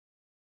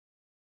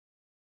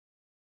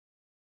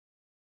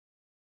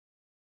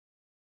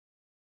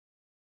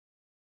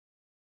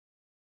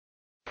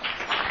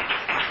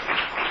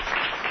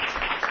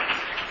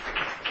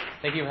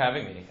Thank you for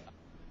having me.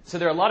 So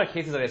there are a lot of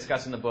cases that I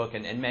discuss in the book,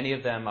 and many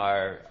of them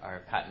are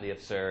patently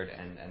absurd,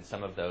 and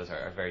some of those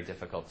are very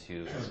difficult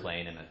to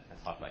explain in a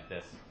talk like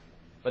this.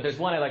 But there's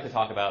one I like to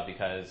talk about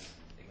because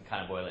it can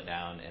kind of boil it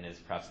down and is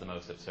perhaps the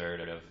most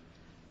absurd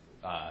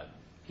of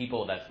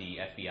people that the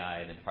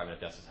FBI and the Department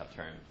of Justice have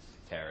termed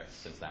terrorists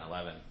since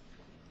 9/11.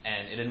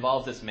 And it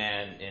involves this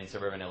man in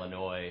suburban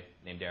Illinois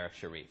named Derek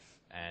Sharif.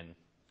 And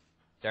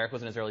Derek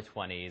was in his early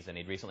 20s, and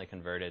he'd recently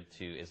converted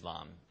to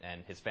Islam,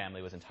 and his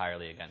family was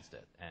entirely against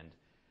it. And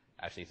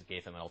actually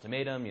gave him an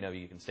ultimatum,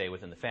 you can stay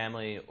within the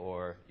family,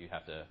 or you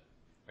have to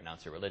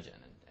renounce your religion.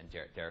 And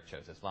Derek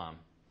chose Islam.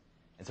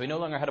 And so he no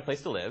longer had a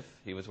place to live.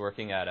 He was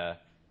working at a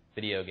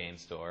video game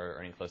store,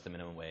 earning close to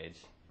minimum wage.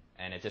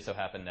 And it just so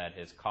happened that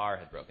his car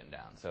had broken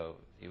down, so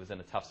he was in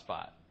a tough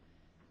spot.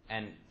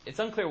 And it's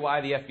unclear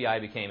why the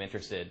FBI became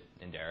interested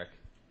in Derek.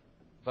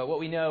 But what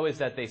we know is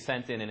that they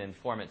sent in an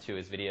informant to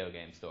his video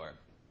game store.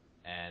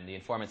 And the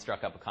informant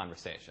struck up a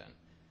conversation.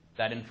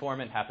 That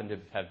informant happened to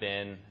have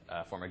been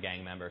a former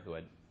gang member who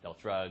had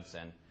dealt drugs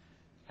and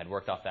had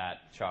worked off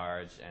that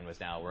charge and was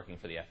now working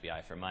for the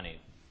FBI for money.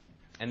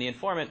 And the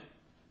informant,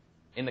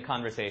 in the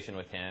conversation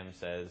with him,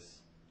 says,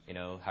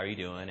 how are you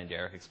doing? And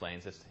Derek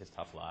explains his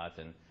tough lot.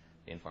 And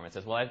the informant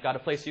says, well, I've got a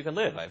place you can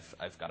live.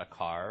 I've got a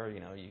car.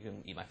 You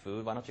can eat my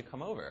food. Why don't you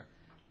come over?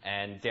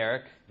 And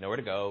Derek, nowhere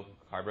to go,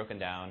 car broken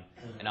down,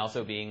 and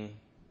also being,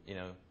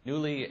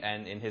 newly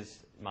and in his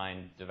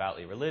mind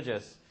devoutly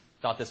religious,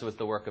 thought this was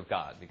the work of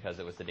God because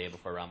it was the day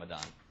before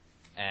Ramadan.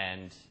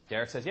 And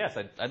Derek says, yes,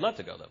 I'd love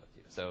to go live with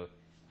you. So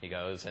he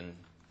goes and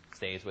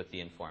stays with the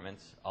informant.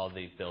 All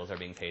the bills are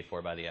being paid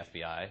for by the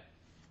FBI.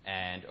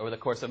 And over the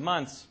course of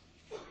months,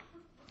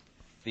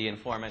 the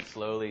informant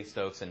slowly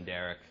stokes in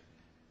Derek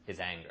his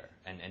anger.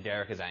 And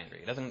Derek is angry.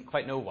 He doesn't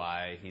quite know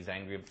why. He's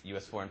angry of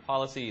U.S. foreign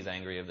policy. He's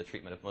angry of the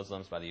treatment of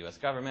Muslims by the U.S.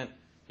 government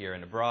here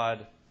and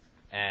abroad.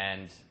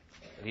 And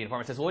the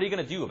informant says, well, what are you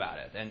going to do about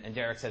it? And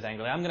Derek says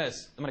angrily, I'm going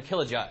to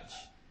kill a judge.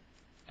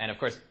 And of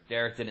course,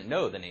 Derek didn't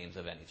know the names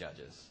of any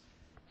judges.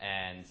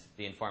 And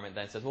the informant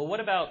then says, well, what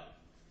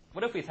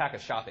if we attack a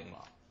shopping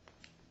mall?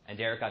 And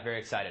Derek got very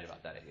excited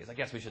about that idea. He's like,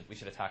 yes, we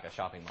should attack a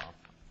shopping mall.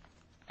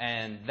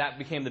 And that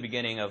became the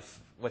beginning of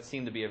what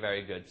seemed to be a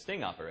very good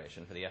sting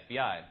operation for the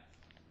FBI.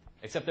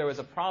 Except there was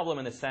a problem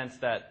in the sense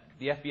that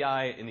the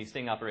FBI in these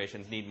sting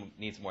operations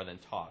needs more than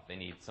talk. They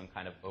need some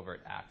kind of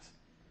overt act.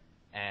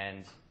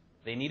 And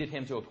they needed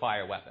him to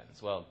acquire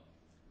weapons. Well,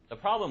 the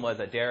problem was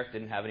that Derek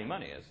didn't have any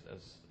money. As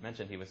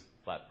mentioned, he was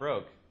flat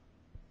broke.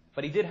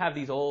 But he did have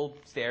these old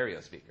stereo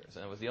speakers,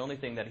 and it was the only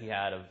thing that he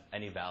had of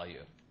any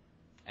value.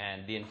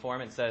 And the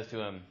informant says to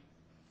him,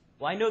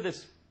 well, I know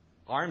this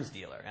arms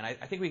dealer, and I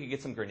think we could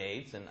get some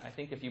grenades, and I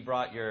think if you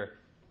brought your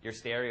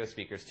stereo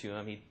speakers to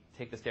him, he'd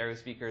take the stereo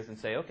speakers and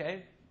say,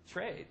 okay,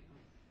 trade.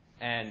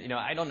 And,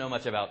 I don't know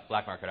much about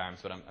black market arms,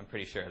 but I'm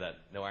pretty sure that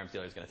no arms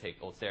dealer is going to take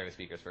old stereo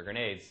speakers for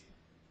grenades.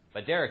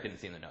 But Derek didn't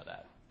seem to know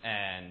that.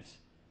 And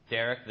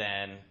Derek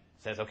then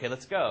says, okay,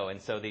 let's go. And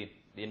so the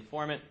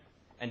informant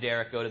and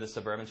Derek go to the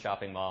suburban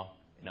shopping mall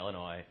in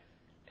Illinois.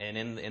 And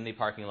in the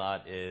parking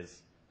lot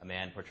is a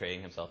man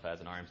portraying himself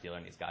as an arms dealer,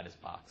 and he's got his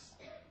box.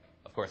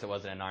 Of course, it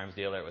wasn't an arms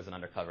dealer. It was an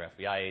undercover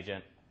FBI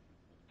agent.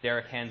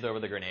 Derek hands over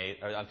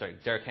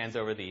Derek hands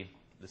over the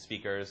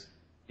speakers.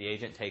 The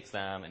agent takes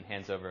them and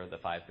hands over the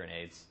 5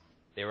 grenades.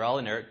 They were all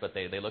inert, but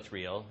they looked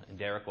real. And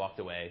Derek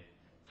walked away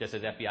just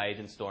as FBI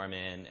agents storm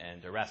in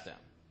and arrest him.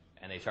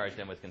 And they charged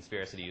him with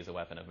conspiracy to use a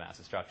weapon of mass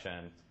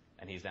destruction,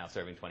 and he's now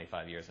serving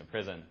 25 years in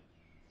prison.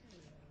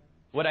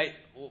 What I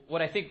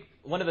think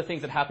one of the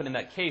things that happened in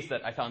that case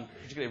that I found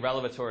particularly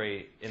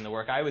revelatory in the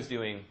work I was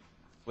doing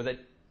was that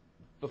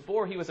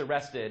before he was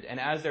arrested, and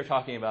as they're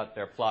talking about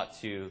their plot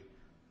to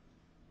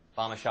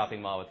bomb a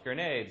shopping mall with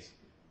grenades,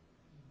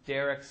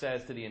 Derek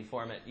says to the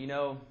informant,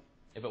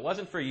 if it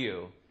wasn't for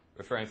you,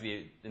 referring to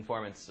the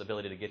informant's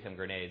ability to get him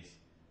grenades,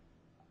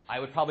 I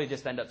would probably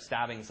just end up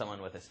stabbing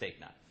someone with a steak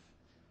knife.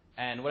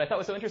 And what I thought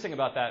was so interesting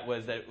about that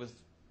was that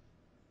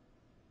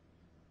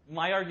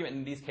my argument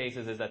in these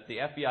cases is that the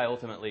FBI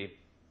ultimately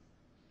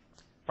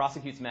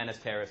prosecutes men as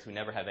terrorists who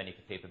never have any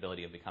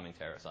capability of becoming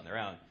terrorists on their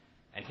own.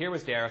 And here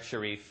was Derek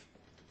Sharif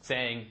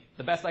saying,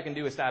 the best I can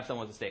do is stab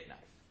someone with a steak knife.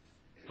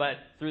 But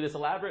through this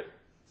elaborate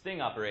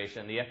sting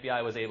operation, the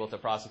FBI was able to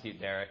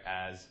prosecute Derek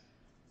as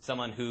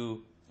someone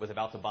who was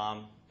about to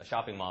bomb a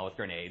shopping mall with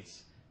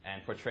grenades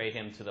and portray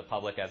him to the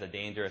public as a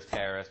dangerous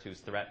terrorist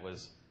whose threat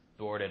was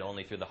thwarted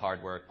only through the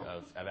hard work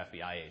of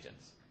FBI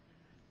agents.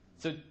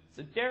 So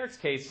Derek's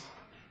case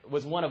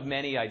was one of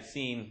many I'd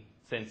seen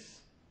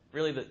since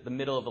really the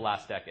middle of the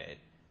last decade.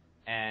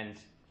 And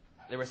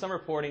there was some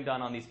reporting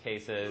done on these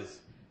cases,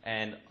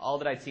 and all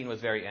that I'd seen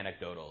was very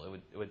anecdotal.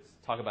 It would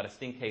talk about a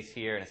sting case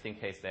here and a sting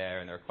case there,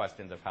 and there were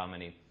questions of how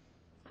many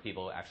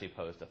people actually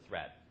posed a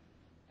threat.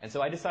 And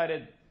so I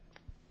decided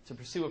to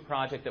pursue a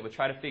project that would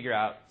try to figure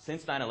out,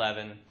 since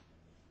 9/11,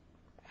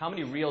 how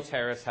many real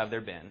terrorists have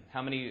there been?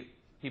 How many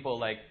people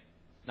like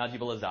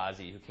Najib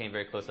al-Azazi, who came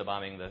very close to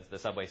bombing the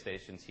subway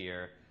stations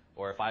here,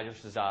 or Faisal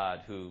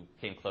Shahzad, who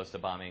came close to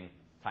bombing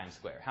Times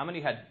Square? How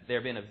many had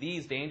there been of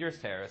these dangerous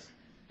terrorists,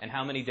 and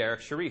how many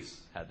Derek Sharifs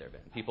had there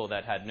been? People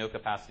that had no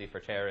capacity for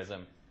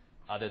terrorism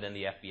other than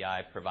the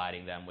FBI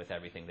providing them with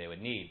everything they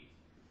would need.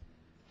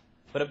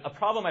 But a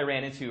problem I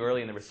ran into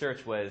early in the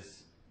research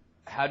was,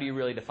 how do you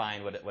really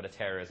define what a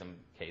terrorism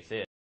case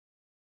is?